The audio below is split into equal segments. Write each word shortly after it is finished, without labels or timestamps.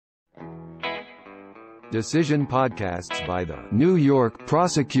Decision podcasts by the New York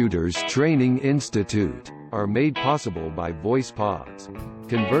Prosecutors Training Institute are made possible by VoicePods.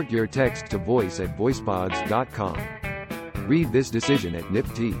 Convert your text to voice at voicepods.com. Read this decision at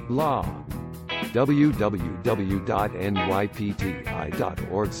NYPTI Law.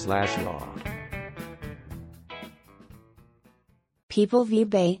 www.nypti.org/law. People v.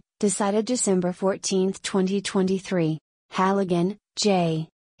 Bay, decided December 14, 2023. Halligan, J.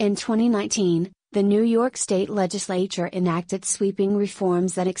 In 2019, the New York State Legislature enacted sweeping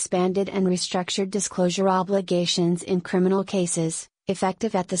reforms that expanded and restructured disclosure obligations in criminal cases,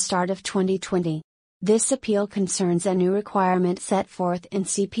 effective at the start of 2020. This appeal concerns a new requirement set forth in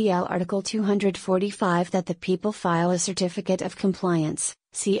CPL Article 245 that the people file a Certificate of Compliance,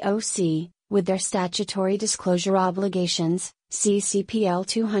 COC, with their statutory disclosure obligations, see CPL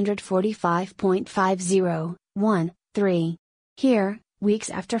 245.50(1)(3). Here, weeks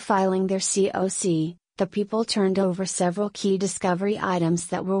after filing their COC, the people turned over several key discovery items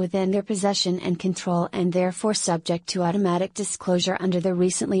that were within their possession and control and therefore subject to automatic disclosure under the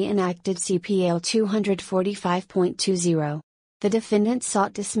recently enacted CPL 245.20. The defendant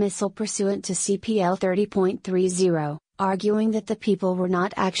sought dismissal pursuant to CPL 30.30, arguing that the people were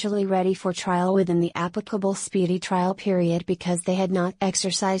not actually ready for trial within the applicable speedy trial period because they had not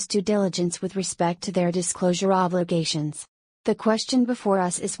exercised due diligence with respect to their disclosure obligations. The question before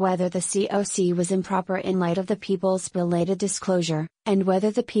us is whether the COC was improper in light of the people's belated disclosure, and whether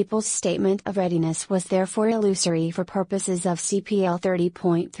the people's statement of readiness was therefore illusory for purposes of CPL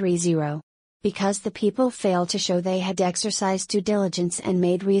 30.30. Because the people failed to show they had exercised due diligence and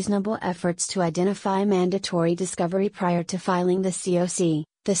made reasonable efforts to identify mandatory discovery prior to filing the COC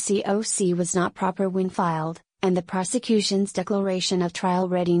was not proper when filed, and the prosecution's declaration of trial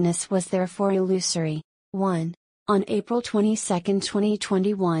readiness was therefore illusory. 1. On April 22,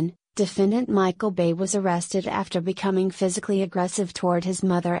 2021, defendant Michael Bay was arrested after becoming physically aggressive toward his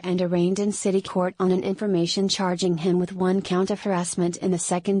mother and arraigned in city court on an information charging him with one count of harassment in the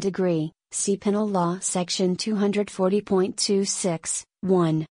second degree, see Penal Law Section 240.26,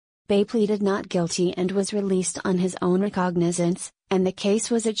 1. Bay pleaded not guilty and was released on his own recognizance, and the case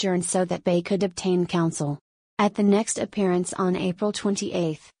was adjourned so that Bay could obtain counsel. At the next appearance on April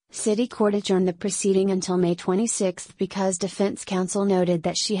 28, City Court adjourned the proceeding until May 26 because defense counsel noted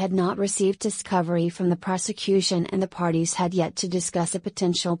that she had not received discovery from the prosecution and the parties had yet to discuss a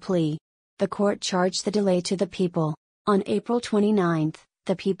potential plea. The court charged the delay to the people. On April 29,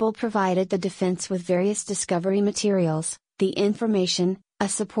 the people provided the defense with various discovery materials, the information, a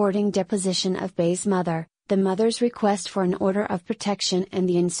supporting deposition of Bay's mother, the mother's request for an order of protection and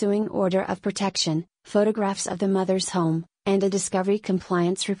the ensuing order of protection, photographs of the mother's home, and a discovery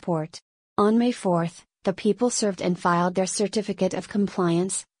compliance report. On May 4, the people served and filed their Certificate of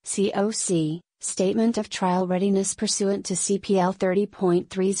Compliance, COC, Statement of Trial Readiness pursuant to CPL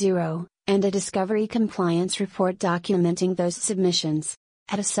 30.30, and a discovery compliance report documenting those submissions.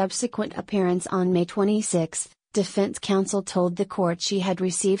 At a subsequent appearance on May 26, defense counsel told the court she had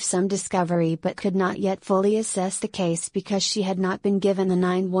received some discovery but could not yet fully assess the case because she had not been given a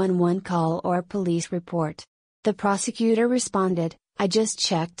 911 call or police report. The prosecutor responded, "I just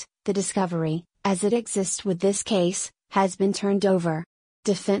checked, the discovery, as it exists with this case, has been turned over."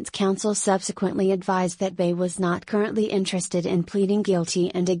 Defense counsel subsequently advised that Bay was not currently interested in pleading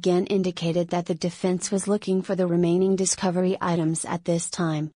guilty and again indicated that the defense was looking for the remaining discovery items at this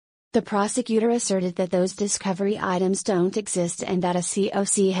time. The prosecutor asserted that those discovery items don't exist and that a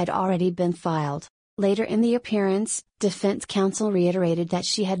COC had already been filed. Later in the appearance, defense counsel reiterated that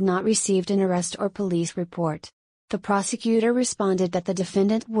she had not received an arrest or police report. The prosecutor responded that the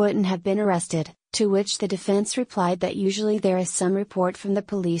defendant wouldn't have been arrested, to which the defense replied that usually there is some report from the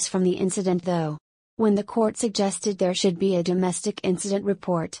police from the incident though. When the court suggested there should be a domestic incident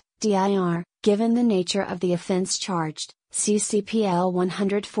report, DIR, given the nature of the offense charged, see CPL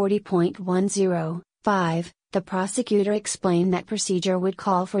 140.105, the prosecutor explained that procedure would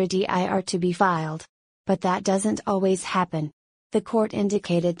call for a DIR to be filed. But that doesn't always happen. The court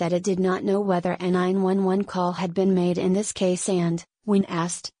indicated that it did not know whether a 911 call had been made in this case and, when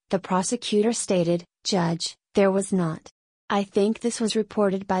asked, the prosecutor stated, "Judge, there was not. I think this was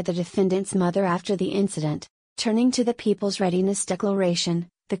reported by the defendant's mother after the incident." Turning to the People's Readiness Declaration,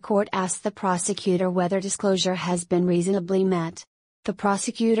 the court asked the prosecutor whether disclosure has been reasonably met. The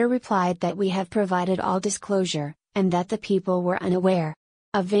prosecutor replied that we have provided all disclosure, and that the people were unaware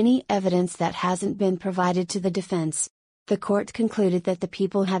of any evidence that hasn't been provided to the defense. The court concluded that the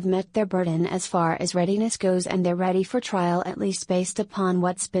people have met their burden as far as readiness goes and they're ready for trial at least based upon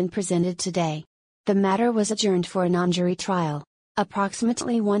what's been presented today. The matter was adjourned for a non-jury trial.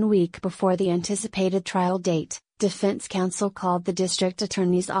 Approximately 1 week before the anticipated trial date, defense counsel called the district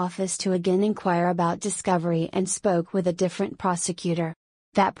attorney's office to again inquire about discovery and spoke with a different prosecutor.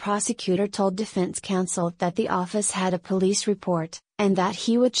 That prosecutor told defense counsel that the office had a police report, and that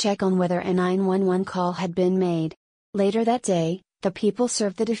he would check on whether a 911 call had been made. Later that day, the people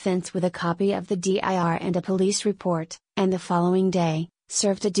served the defense with a copy of the DIR and a police report, and the following day,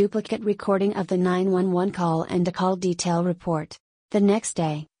 served a duplicate recording of the 911 call and a call detail report. The next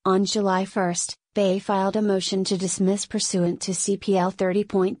day, on July 1, Bay filed a motion to dismiss pursuant to CPL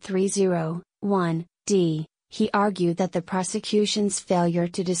 30.301(d). He argued that the prosecution's failure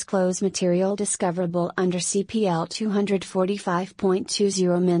to disclose material discoverable under CPL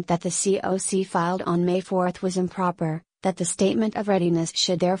 245.20 meant that the COC filed on May 4 was improper, that the statement of readiness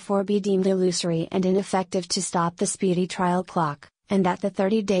should therefore be deemed illusory and ineffective to stop the speedy trial clock, and that the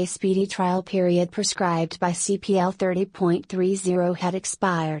 30-day speedy trial period prescribed by CPL 30.30 had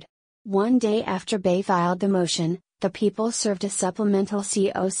expired. 1 day after Bay filed the motion, the people served a supplemental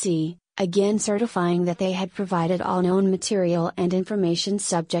COC, again certifying that they had provided all known material and information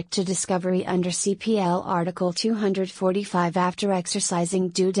subject to discovery under CPL Article 245 after exercising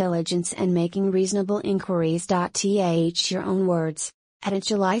due diligence and making reasonable inquiries. Your own words. At a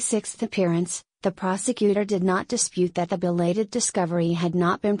July 6 appearance, the prosecutor did not dispute that the belated discovery had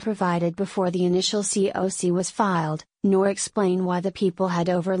not been provided before the initial COC was filed, nor explain why the people had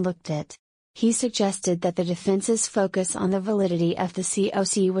overlooked it. He suggested that the defense's focus on the validity of the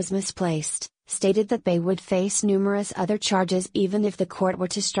COC was misplaced, stated that they would face numerous other charges even if the court were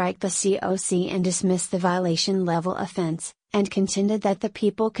to strike the COC and dismiss the violation level offense, and contended that the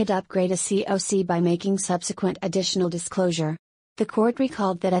people could upgrade a COC by making subsequent additional disclosure. The court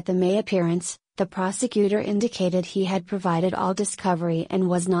recalled that at the May appearance, the prosecutor indicated he had provided all discovery and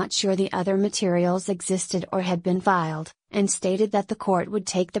was not sure the other materials existed or had been filed, and stated that the court would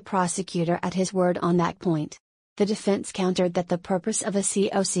take the prosecutor at his word on that point. The defense countered that the purpose of a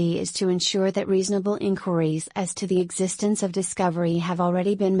COC is to ensure that reasonable inquiries as to the existence of discovery have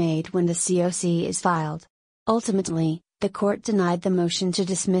already been made when the COC is filed. Ultimately, the court denied the motion to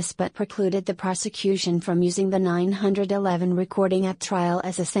dismiss but precluded the prosecution from using the 911 recording at trial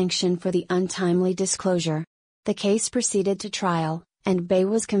as a sanction for the untimely disclosure. The case proceeded to trial, and Bay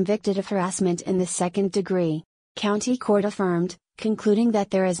was convicted of harassment in the second degree. County Court affirmed, concluding that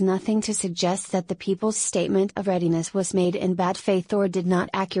there is nothing to suggest that the people's statement of readiness was made in bad faith or did not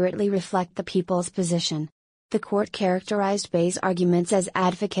accurately reflect the people's position. The court characterized Bay's arguments as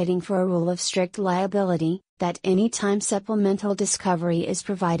advocating for a rule of strict liability, that any time supplemental discovery is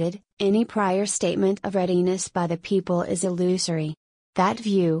provided, any prior statement of readiness by the people is illusory. That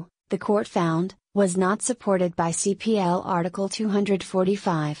view, the court found, was not supported by CPL Article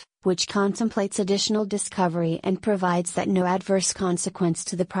 245, which contemplates additional discovery and provides that no adverse consequence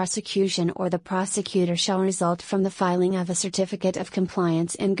to the prosecution or the prosecutor shall result from the filing of a certificate of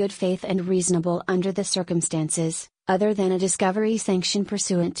compliance in good faith and reasonable under the circumstances, other than a discovery sanction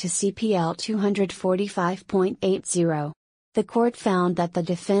pursuant to CPL 245.80. The court found that the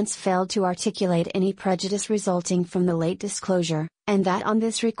defense failed to articulate any prejudice resulting from the late disclosure, and that on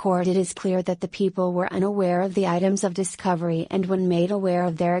this record it is clear that the people were unaware of the items of discovery, and when made aware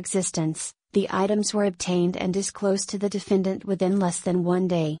of their existence, the items were obtained and disclosed to the defendant within less than 1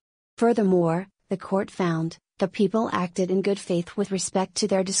 day. Furthermore, the court found, the people acted in good faith with respect to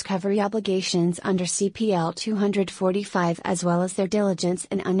their discovery obligations under CPL 245 as well as their diligence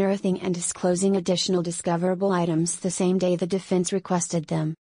in unearthing and disclosing additional discoverable items the same day the defense requested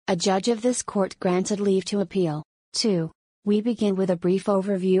them. A judge of this court granted leave to appeal. 2. We begin with a brief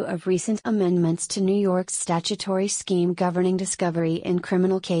overview of recent amendments to New York's statutory scheme governing discovery in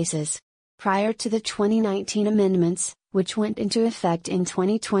criminal cases. Prior to the 2019 amendments, which went into effect in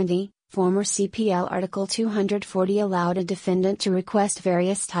 2020, former CPL Article 240 allowed a defendant to request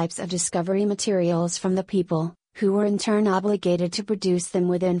various types of discovery materials from the people, who were in turn obligated to produce them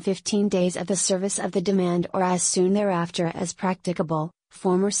within 15 days of the service of the demand or as soon thereafter as practicable,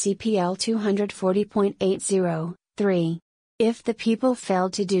 former CPL 240.80. 3. If the people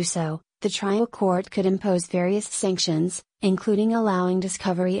failed to do so, the trial court could impose various sanctions, including allowing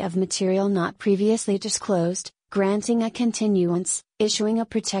discovery of material not previously disclosed, granting a continuance, issuing a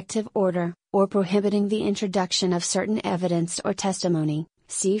protective order, or prohibiting the introduction of certain evidence or testimony.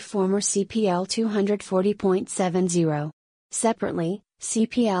 See former CPL 240.70. Separately,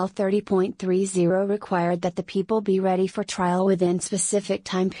 CPL 30.30 required that the people be ready for trial within specific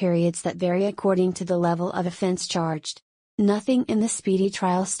time periods that vary according to the level of offense charged. Nothing in the Speedy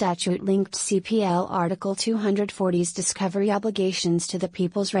Trial Statute linked CPL Article 240's discovery obligations to the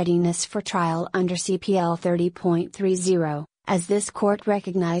people's readiness for trial under CPL 30.30. As this court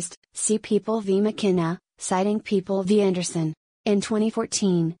recognized, see People v. McKenna, citing People v. Anderson. In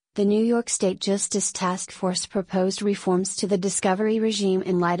 2014, the New York State Justice Task Force proposed reforms to the discovery regime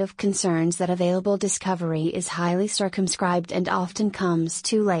in light of concerns that available discovery is highly circumscribed and often comes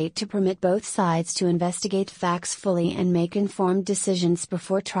too late to permit both sides to investigate facts fully and make informed decisions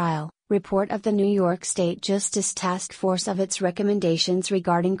before trial. Report of the New York State Justice Task Force of its recommendations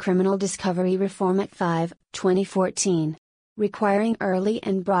regarding criminal discovery reform at 5, 2014. Requiring early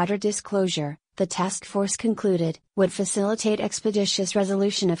and broader disclosure, the task force concluded, would facilitate expeditious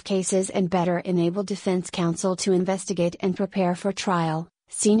resolution of cases and better enable defense counsel to investigate and prepare for trial.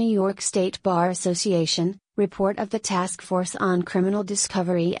 See New York State Bar Association, Report of the Task Force on Criminal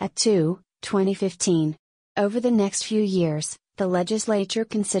Discovery at 2, 2015. Over the next few years, the legislature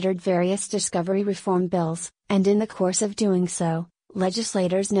considered various discovery reform bills, and in the course of doing so,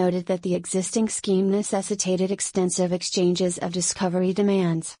 legislators noted that the existing scheme necessitated extensive exchanges of discovery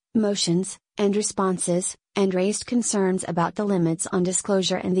demands, motions, and responses, and raised concerns about the limits on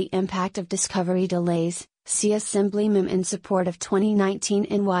disclosure and the impact of discovery delays. See Assembly Mem in support of 2019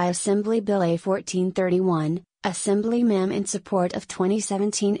 NY Assembly Bill A1431, Assembly Mem in support of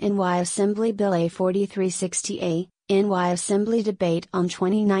 2017 NY Assembly Bill A4360A, NY Assembly Debate on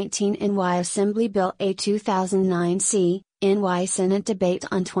 2019 NY Assembly Bill A2009C, NY Senate Debate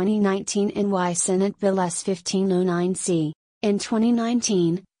on 2019 NY Senate Bill S1509C. In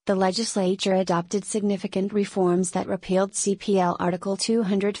 2019, the legislature adopted significant reforms that repealed CPL Article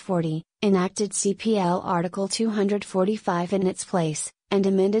 240, enacted CPL Article 245 in its place, and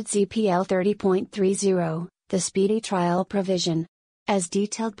amended CPL 30.30, the speedy trial provision. As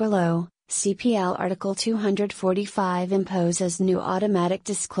detailed below, CPL Article 245 imposes new automatic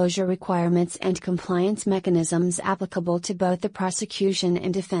disclosure requirements and compliance mechanisms applicable to both the prosecution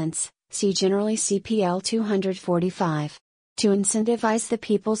and defense. See generally CPL 245. To incentivize the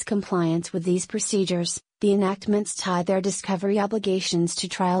people's compliance with these procedures, the enactments tie their discovery obligations to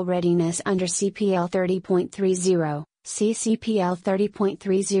trial readiness under CPL 30.30. See CPL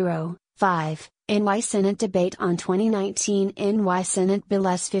 30.30. 5. NY Senate Debate on 2019 NY Senate Bill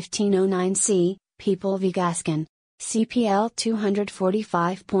S1509C, People v. Gaskin. CPL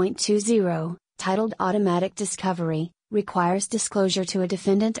 245.20, titled Automatic Discovery, requires disclosure to a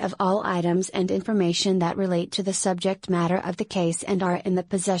defendant of all items and information that relate to the subject matter of the case and are in the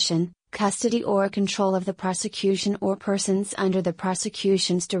possession, custody or control of the prosecution or persons under the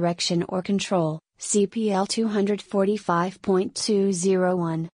prosecution's direction or control. CPL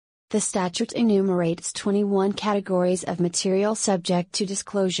 245.201. The statute enumerates 21 categories of material subject to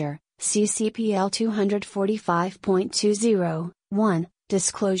disclosure. See CPL 245.20. 1.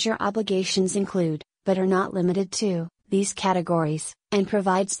 Disclosure obligations include, but are not limited to, these categories, and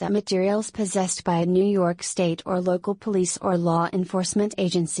provides that materials possessed by a New York State or local police or law enforcement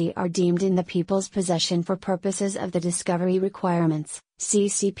agency are deemed in the people's possession for purposes of the discovery requirements. See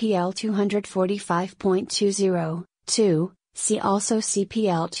CPL 245.20. 2. See also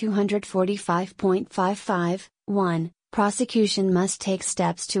CPL 245.55. 1. Prosecution must take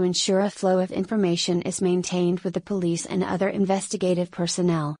steps to ensure a flow of information is maintained with the police and other investigative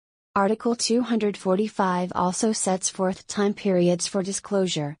personnel. Article 245 also sets forth time periods for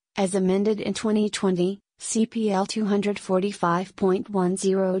disclosure, as amended in 2020. CPL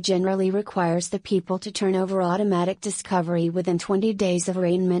 245.10 generally requires the people to turn over automatic discovery within 20 days of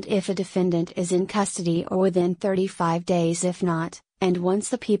arraignment if a defendant is in custody or within 35 days if not, and once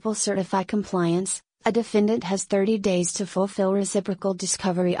the people certify compliance, a defendant has 30 days to fulfill reciprocal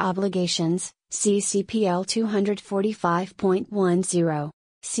discovery obligations. See CPL 245.10.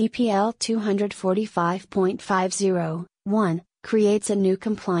 CPL 245.50. 1. Creates a new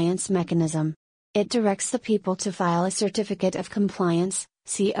compliance mechanism. It directs the people to file a Certificate of Compliance,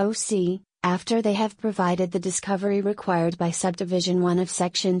 COC, after they have provided the discovery required by Subdivision 1 of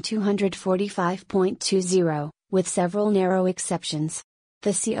Section 245.20, with several narrow exceptions.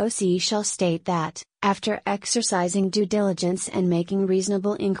 The COC shall state that, after exercising due diligence and making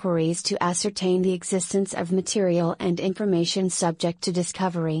reasonable inquiries to ascertain the existence of material and information subject to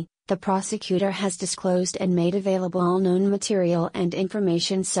discovery, the prosecutor has disclosed and made available all known material and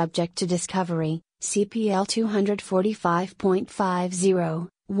information subject to discovery. CPL 245.50.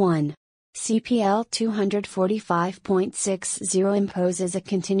 1. CPL 245.60 imposes a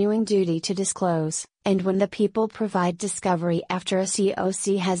continuing duty to disclose, and when the people provide discovery after a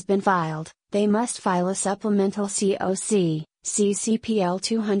COC has been filed, they must file a supplemental COC. See CPL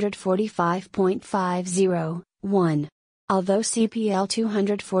 245.50. 1. Although CPL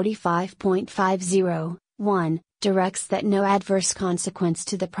 245.50. 1 directs that no adverse consequence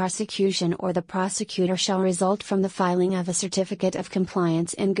to the prosecution or the prosecutor shall result from the filing of a certificate of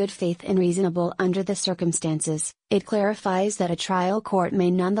compliance in good faith and reasonable under the circumstances. It clarifies that a trial court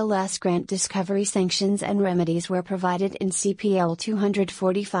may nonetheless grant discovery sanctions and remedies where provided in CPL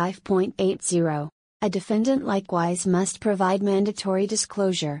 245.80. A defendant likewise must provide mandatory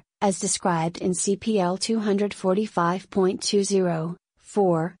disclosure, as described in CPL 245.20.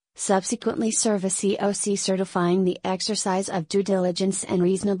 4. Subsequently serve a COC certifying the exercise of due diligence and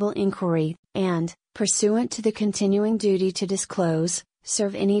reasonable inquiry, and, pursuant to the continuing duty to disclose,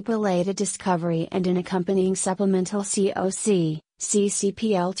 serve any belated discovery and an accompanying supplemental COC, see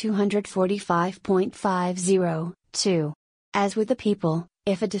CPL 245.50. 2. As with the people,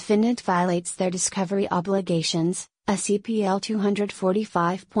 if a defendant violates their discovery obligations, a CPL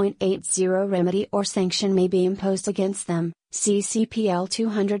 245.80 remedy or sanction may be imposed against them, see CPL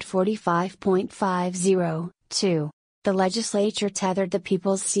 245.50. 2. The legislature tethered the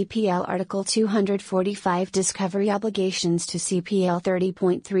People's CPL Article 245 discovery obligations to CPL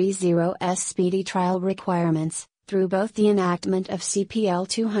 30.30's speedy trial requirements, through both the enactment of CPL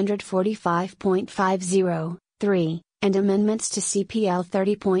 245.50. 3. And amendments to CPL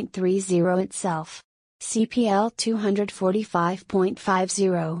 30.30 itself. CPL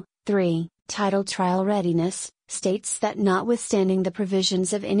 245.50. 3, titled Trial Readiness, states that notwithstanding the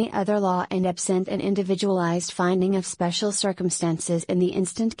provisions of any other law and absent an individualized finding of special circumstances in the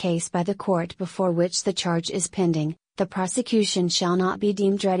instant case by the court before which the charge is pending, the prosecution shall not be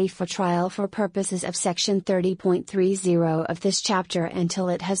deemed ready for trial for purposes of Section 30.30 of this chapter until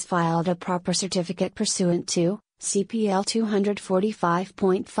it has filed a proper certificate pursuant to CPL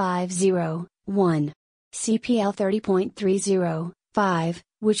 245.50. 1. CPL 30.30. 5,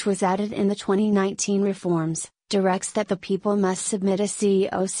 which was added in the 2019 reforms, directs that the people must submit a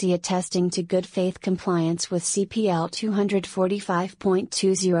COC attesting to good faith compliance with CPL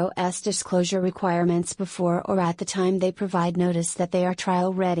 245.20's disclosure requirements before or at the time they provide notice that they are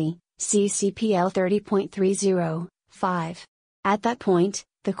trial ready, see CPL 30.30. 5. At that point,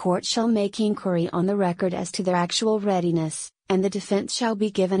 the court shall make inquiry on the record as to their actual readiness, and the defense shall be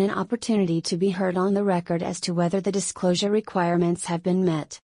given an opportunity to be heard on the record as to whether the disclosure requirements have been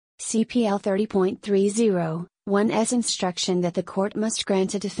met. CPL 30.30. 1's instruction that the court must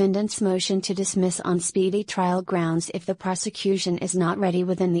grant a defendant's motion to dismiss on speedy trial grounds if the prosecution is not ready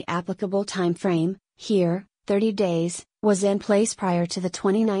within the applicable time frame, here, 30 days, was in place prior to the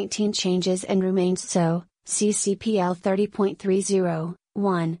 2019 changes and remains so, see CPL 30.30.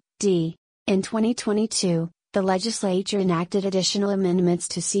 1d. In 2022, the legislature enacted additional amendments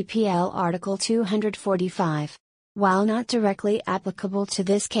to CPL Article 245. While not directly applicable to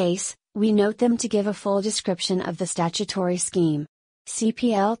this case, we note them to give a full description of the statutory scheme.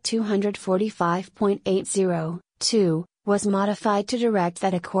 CPL 245.80. 2, was modified to direct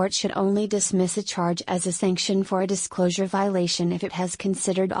that a court should only dismiss a charge as a sanction for a disclosure violation if it has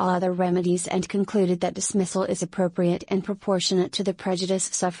considered all other remedies and concluded that dismissal is appropriate and proportionate to the prejudice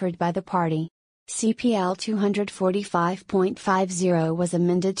suffered by the party. CPL 245.50 was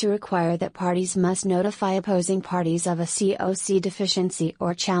amended to require that parties must notify opposing parties of a COC deficiency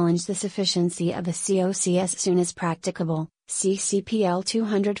or challenge the sufficiency of a COC as soon as practicable, see CPL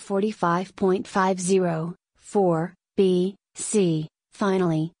 245.50. 4. B, C.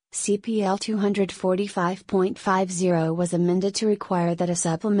 Finally, CPL 245.50 was amended to require that a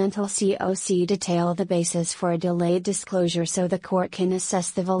supplemental COC detail the basis for a delayed disclosure so the court can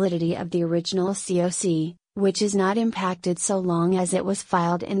assess the validity of the original COC, which is not impacted so long as it was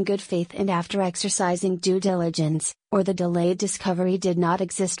filed in good faith and after exercising due diligence, or the delayed discovery did not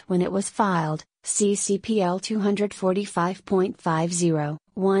exist when it was filed, see CPL 245.50.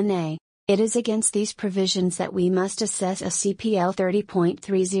 1a. It is against these provisions that we must assess a CPL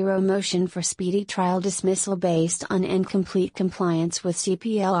 30.30 motion for speedy trial dismissal based on incomplete compliance with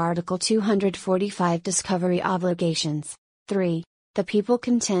CPL Article 245 discovery obligations. 3. The people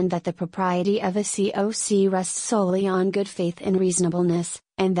contend that the propriety of a COC rests solely on good faith and reasonableness,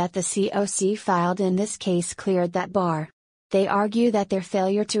 and that the COC filed in this case cleared that bar. They argue that their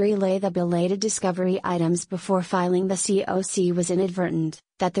failure to relay the belated discovery items before filing the COC was inadvertent,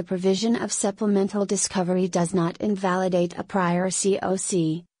 that the provision of supplemental discovery does not invalidate a prior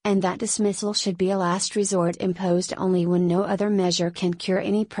COC, and that dismissal should be a last resort imposed only when no other measure can cure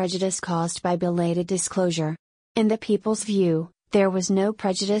any prejudice caused by belated disclosure. In the people's view, there was no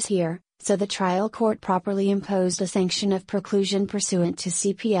prejudice here, so the trial court properly imposed a sanction of preclusion pursuant to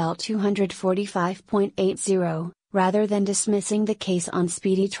CPL 245.80. Rather than dismissing the case on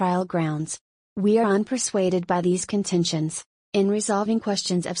speedy trial grounds. We are unpersuaded by these contentions. In resolving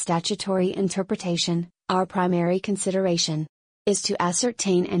questions of statutory interpretation, Our primary consideration is to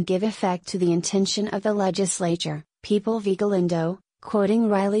ascertain and give effect to the intention of the legislature, People v. Galindo, quoting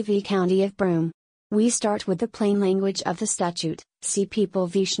Riley v. County of Broome. We start with the plain language of the statute, see People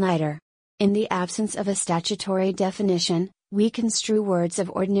v. Schneider. In the absence of a statutory definition, we construe words of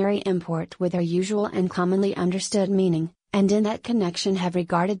ordinary import with their usual and commonly understood meaning, and in that connection have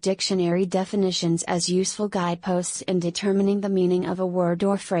regarded dictionary definitions as useful guideposts in determining the meaning of a word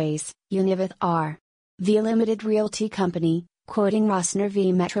or phrase. Univith R. v. Limited Realty Company, quoting Rossner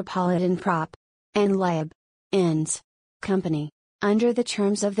v. Metropolitan Prop. and Laib. Ends. Company. Under the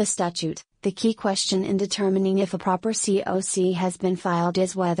terms of the statute, the key question in determining if a proper COC has been filed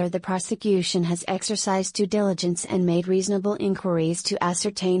is whether the prosecution has exercised due diligence and made reasonable inquiries to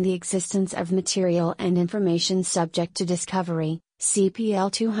ascertain the existence of material and information subject to discovery. CPL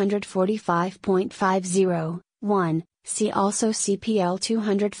 245.50, 1. See also CPL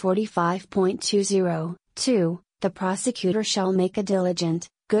 245.20, 2. The prosecutor shall make a diligent,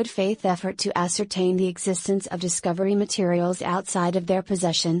 good faith effort to ascertain the existence of discovery materials outside of their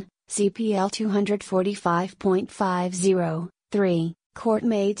possession. CPL 245.50, 3. Court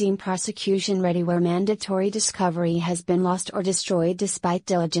may deem prosecution ready where mandatory discovery has been lost or destroyed despite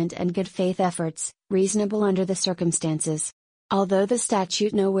diligent and good faith efforts, reasonable under the circumstances. Although the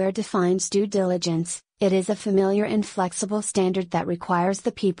statute nowhere defines due diligence, it is a familiar and flexible standard that requires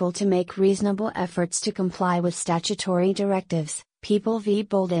the people to make reasonable efforts to comply with statutory directives. People v.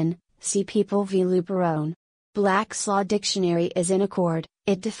 Bolden, see People v. Luperone. Black's Law Dictionary is in accord.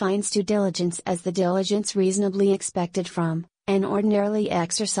 It defines due diligence as the diligence reasonably expected from, and ordinarily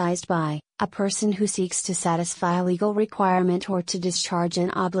exercised by, a person who seeks to satisfy a legal requirement or to discharge an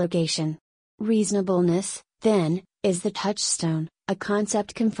obligation. Reasonableness, then, is the touchstone, a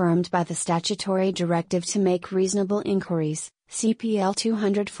concept confirmed by the statutory directive to make reasonable inquiries. CPL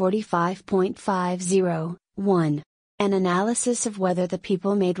 245.50, 1. An analysis of whether the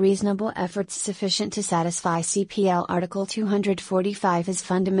people made reasonable efforts sufficient to satisfy CPL Article 245 is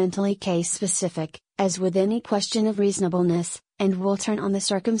fundamentally case-specific, as with any question of reasonableness, and will turn on the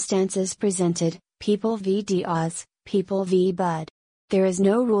circumstances presented. People v. Diaz, People v. Budd. There is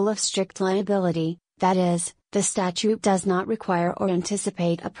no rule of strict liability, that is, the statute does not require or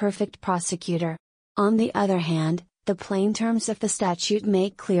anticipate a perfect prosecutor. On the other hand, the plain terms of the statute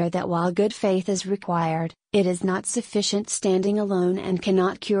make clear that while good faith is required, it is not sufficient standing alone and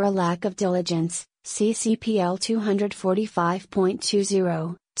cannot cure a lack of diligence. See CPL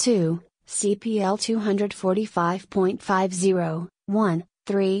 245.20, 2, CPL 245.50, 1,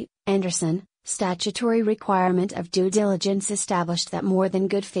 3, Anderson. Statutory requirement of due diligence established that more than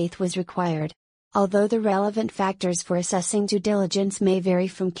good faith was required. Although the relevant factors for assessing due diligence may vary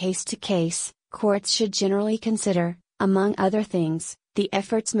from case to case, courts should generally consider, among other things, the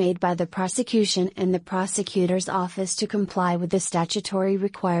efforts made by the prosecution and the prosecutor's office to comply with the statutory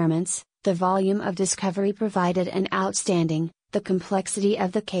requirements, the volume of discovery provided and outstanding, the complexity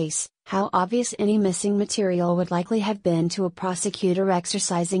of the case, how obvious any missing material would likely have been to a prosecutor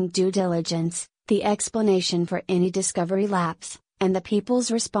exercising due diligence, the explanation for any discovery lapse, and the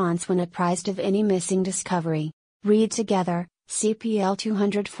people's response when apprised of any missing discovery. Read together. CPL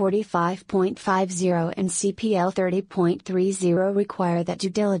 245.50 and CPL 30.30 require that due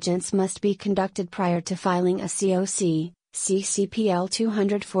diligence must be conducted prior to filing a COC. See CPL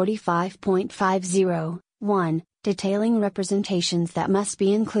 245.50, 1, detailing representations that must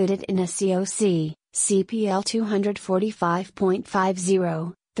be included in a COC. CPL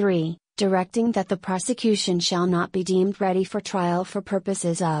 245.50, 3, directing that the prosecution shall not be deemed ready for trial for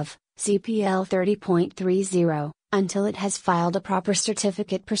purposes of CPL 30.30. Until it has filed a proper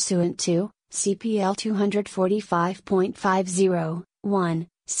certificate pursuant to CPL 245.50, 1,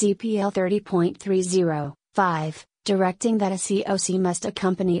 CPL 30.30, 5, directing that a COC must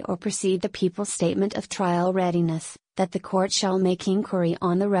accompany or precede the people's statement of trial readiness, that the court shall make inquiry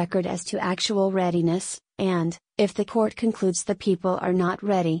on the record as to actual readiness, and, if the court concludes the people are not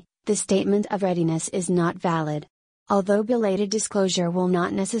ready, the statement of readiness is not valid. Although belated disclosure will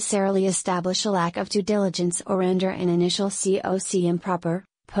not necessarily establish a lack of due diligence or render an initial COC improper,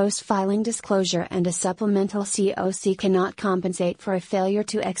 post-filing disclosure and a supplemental COC cannot compensate for a failure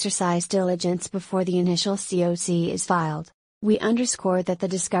to exercise diligence before the initial COC is filed. We underscore that the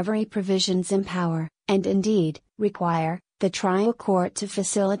discovery provisions empower, and indeed, require, the trial court to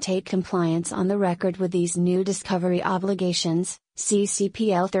facilitate compliance on the record with these new discovery obligations. See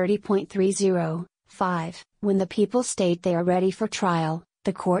CPL 30.30, 5. When the people state they are ready for trial,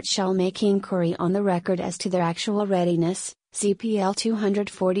 the court shall make inquiry on the record as to their actual readiness, CPL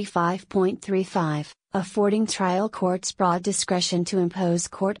 245.35, affording trial courts broad discretion to impose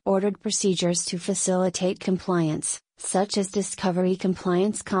court-ordered procedures to facilitate compliance, such as discovery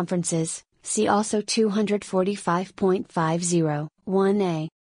compliance conferences. See also 245.50, 1a.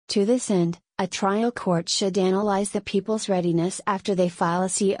 To this end, a trial court should analyze the people's readiness after they file a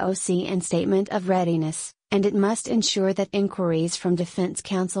COC and statement of readiness, and it must ensure that inquiries from defense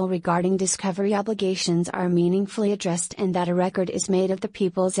counsel regarding discovery obligations are meaningfully addressed and that a record is made of the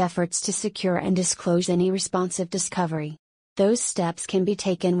people's efforts to secure and disclose any responsive discovery. Those steps can be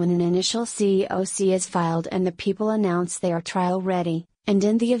taken when an initial COC is filed and the people announce they are trial ready, and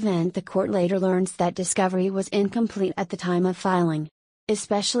in the event the court later learns that discovery was incomplete at the time of filing.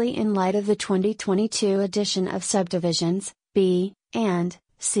 Especially in light of the 2022 edition of Subdivisions B and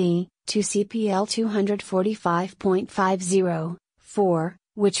C to CPL 245.50, 4,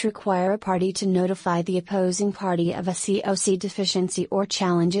 which require a party to notify the opposing party of a COC deficiency or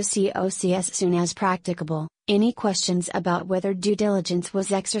challenge a COC as soon as practicable. Any questions about whether due diligence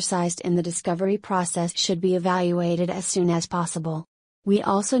was exercised in the discovery process should be evaluated as soon as possible. We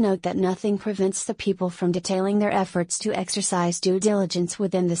also note that nothing prevents the people from detailing their efforts to exercise due diligence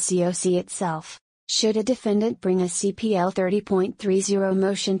within the COC itself. Should a defendant bring a CPL 30.30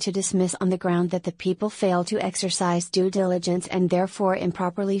 motion to dismiss on the ground that the people failed to exercise due diligence and therefore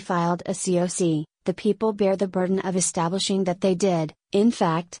improperly filed a COC, the people bear the burden of establishing that they did, in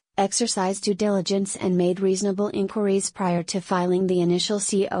fact, exercise due diligence and made reasonable inquiries prior to filing the initial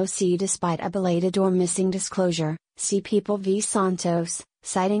COC despite a belated or missing disclosure. See People v. Santos,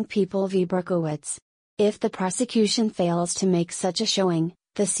 citing People v. Berkowitz. If the prosecution fails to make such a showing,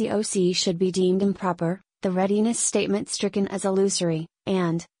 the COC should be deemed improper, the readiness statement stricken as illusory,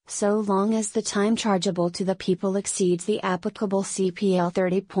 and, so long as the time chargeable to the people exceeds the applicable CPL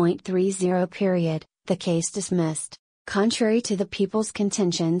 30.30 period, the case dismissed. Contrary to the people's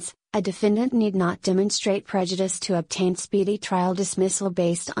contentions, a defendant need not demonstrate prejudice to obtain speedy trial dismissal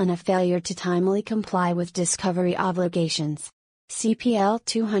based on a failure to timely comply with discovery obligations. CPL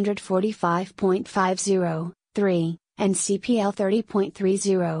 245.50, 3, and CPL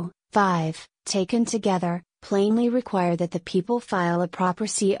 30.30, 5, taken together, plainly require that the people file a proper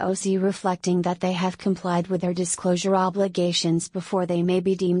COC reflecting that they have complied with their disclosure obligations before they may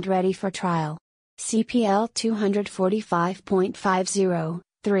be deemed ready for trial. CPL 245.50,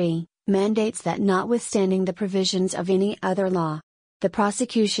 3, mandates that notwithstanding the provisions of any other law, the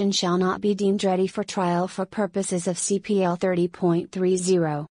prosecution shall not be deemed ready for trial for purposes of CPL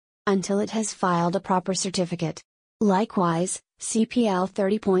 30.30 until it has filed a proper certificate. Likewise, CPL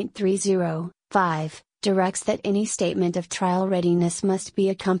 30.30, 5, directs that any statement of trial readiness must be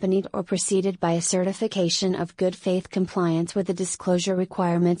accompanied or preceded by a certification of good faith compliance with the disclosure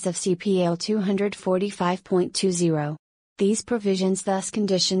requirements of CPL 245.20. These provisions thus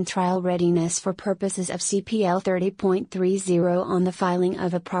condition trial readiness for purposes of CPL 30.30 on the filing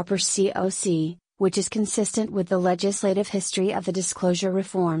of a proper COC, which is consistent with the legislative history of the disclosure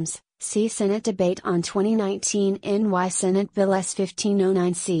reforms. See Senate debate on 2019 NY Senate Bill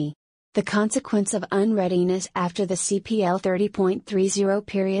S-1509C. The consequence of unreadiness after the CPL 30.30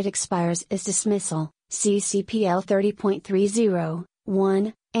 period expires is dismissal. See CPL 30.30,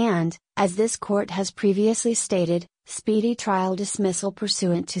 1, and, as this court has previously stated, speedy trial dismissal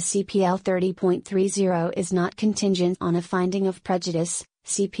pursuant to CPL 30.30 is not contingent on a finding of prejudice.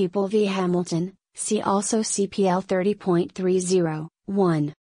 See People v. Hamilton. See also CPL 30.30,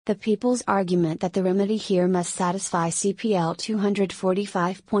 1. The people's argument that the remedy here must satisfy CPL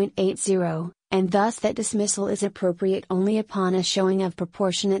 245.80, and thus that dismissal is appropriate only upon a showing of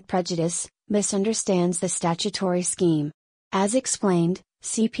proportionate prejudice, misunderstands the statutory scheme. As explained,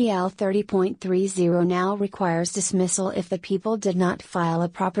 CPL 30.30 now requires dismissal if the people did not file a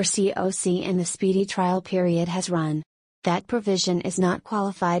proper COC and the speedy trial period has run. That provision is not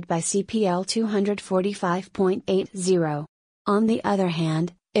qualified by CPL 245.80. On the other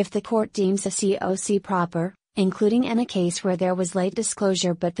hand, if the court deems a COC proper, including in a case where there was late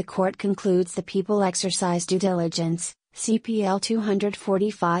disclosure but the court concludes the people exercised due diligence, CPL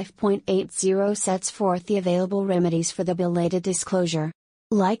 245.80 sets forth the available remedies for the belated disclosure.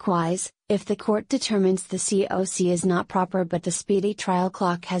 Likewise, if the court determines the COC is not proper but the speedy trial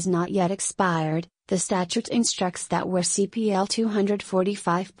clock has not yet expired, the statute instructs that where CPL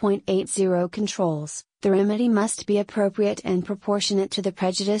 245.80 controls, the remedy must be appropriate and proportionate to the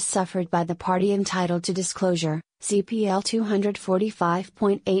prejudice suffered by the party entitled to disclosure. CPL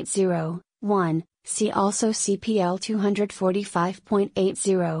 245.80, 1. See also CPL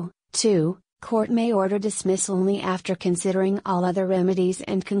 245.80, 2, Court may order dismissal only after considering all other remedies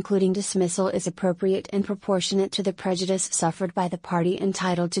and concluding dismissal is appropriate and proportionate to the prejudice suffered by the party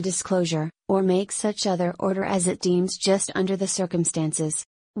entitled to disclosure, or make such other order as it deems just under the circumstances.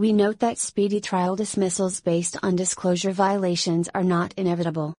 We note that speedy trial dismissals based on disclosure violations are not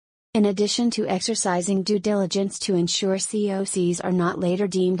inevitable. In addition to exercising due diligence to ensure COCs are not later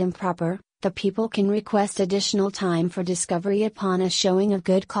deemed improper, the people can request additional time for discovery upon a showing of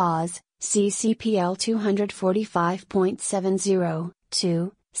good cause. See CPL 245.70,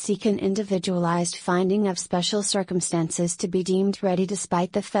 2, seek an individualized finding of special circumstances to be deemed ready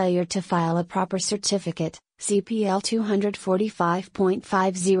despite the failure to file a proper certificate, CPL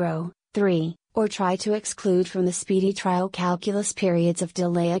 245.50, 3, or try to exclude from the speedy trial calculus periods of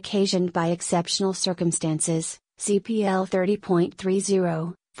delay occasioned by exceptional circumstances, CPL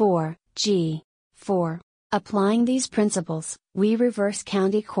 30.30, 4, G. 4. Applying these principles, we reverse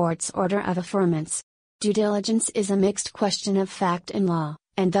County Court's order of affirmance. Due diligence is a mixed question of fact and law,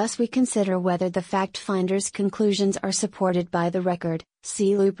 and thus we consider whether the fact finder's conclusions are supported by the record,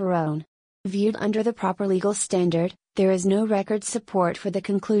 see Luperone. Viewed under the proper legal standard, there is no record support for the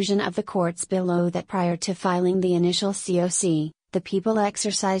conclusion of the courts below that prior to filing the initial COC, the people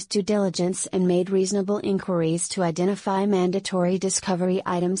exercised due diligence and made reasonable inquiries to identify mandatory discovery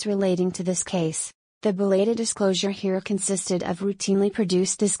items relating to this case. The belated disclosure here consisted of routinely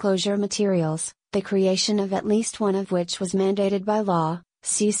produced disclosure materials, the creation of at least one of which was mandated by law,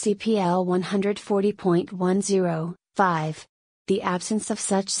 CCPL 140.10, 5. The absence of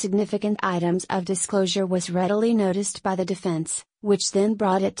such significant items of disclosure was readily noticed by the defense, which then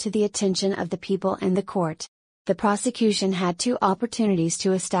brought it to the attention of the people and the court. The prosecution had two opportunities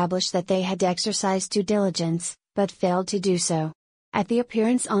to establish that they had exercised due diligence, but failed to do so. At the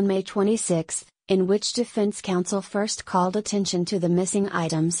appearance on May 26, in which defense counsel first called attention to the missing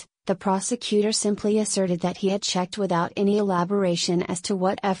items, the prosecutor simply asserted that he had checked without any elaboration as to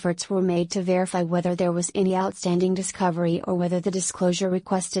what efforts were made to verify whether there was any outstanding discovery or whether the disclosure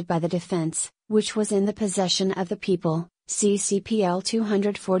requested by the defense, which was in the possession of the people, CCPL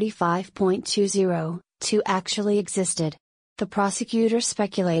 245.20, 2 actually existed. The prosecutor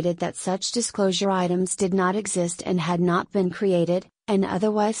speculated that such disclosure items did not exist and had not been created, and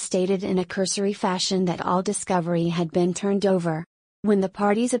otherwise stated in a cursory fashion that all discovery had been turned over. When the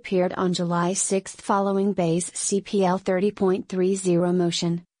parties appeared on July 6 following Bay's CPL 30.30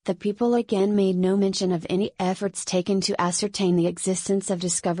 motion, the people again made no mention of any efforts taken to ascertain the existence of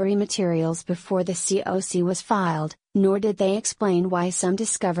discovery materials before the COC was filed, nor did they explain why some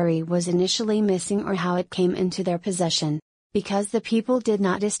discovery was initially missing or how it came into their possession. Because the people did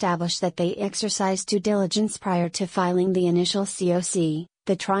not establish that they exercised due diligence prior to filing the initial COC,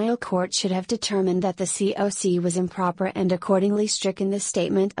 the trial court should have determined that the COC was improper and accordingly stricken the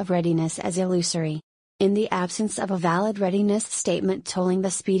statement of readiness as illusory. In the absence of a valid readiness statement tolling the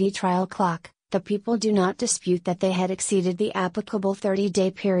speedy trial clock, the people do not dispute that they had exceeded the applicable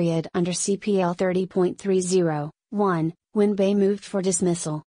 30-day period under CPL 30.30, 1, when Bay moved for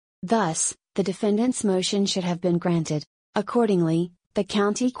dismissal. Thus, the defendant's motion should have been granted. Accordingly, the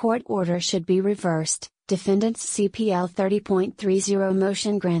county court order should be reversed, defendant's CPL 30.30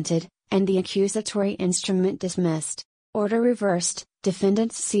 motion granted, and the accusatory instrument dismissed. Order reversed,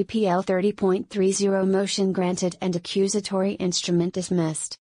 defendant's CPL 30.30 motion granted and accusatory instrument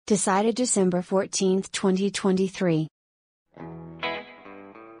dismissed. Decided December 14, 2023.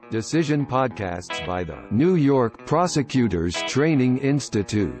 Decision podcasts by the New York Prosecutors Training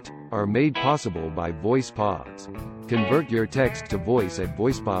Institute are made possible by VoicePods. Convert your text to voice at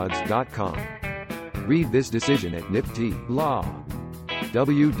voicepods.com. Read this decision at NYPTI Law.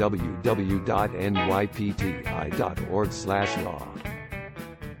 www.nypti.org/law